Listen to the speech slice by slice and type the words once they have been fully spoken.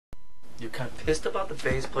You're kind of pissed about the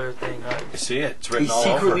bass player thing, right? You see it? It's written He all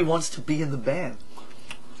over. secretly wants to be in the band.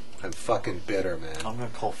 I'm fucking bitter, man. I'm gonna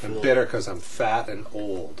call Phil. I'm bitter because I'm fat and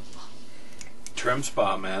old. Trim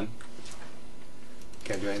spot, man.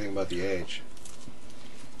 Can't do anything about the age.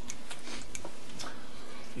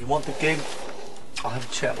 You want the gig? I'll have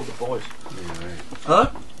a chat with the boys. Yeah, right.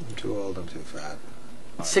 Huh? I'm too old, I'm too fat.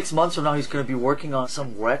 6 months from now, he's gonna be working on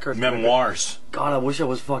some record. Memoirs. God, I wish I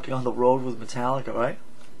was fucking on the road with Metallica, right?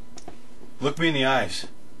 Look me in the eyes.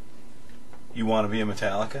 You want to be a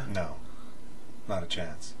Metallica? No. Not a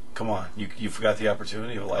chance. Come on. You forgot the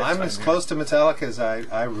opportunity of a lifetime. I'm as close to Metallica as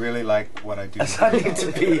I really like what I do. As I need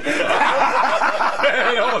to be.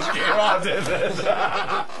 It almost came out, didn't it?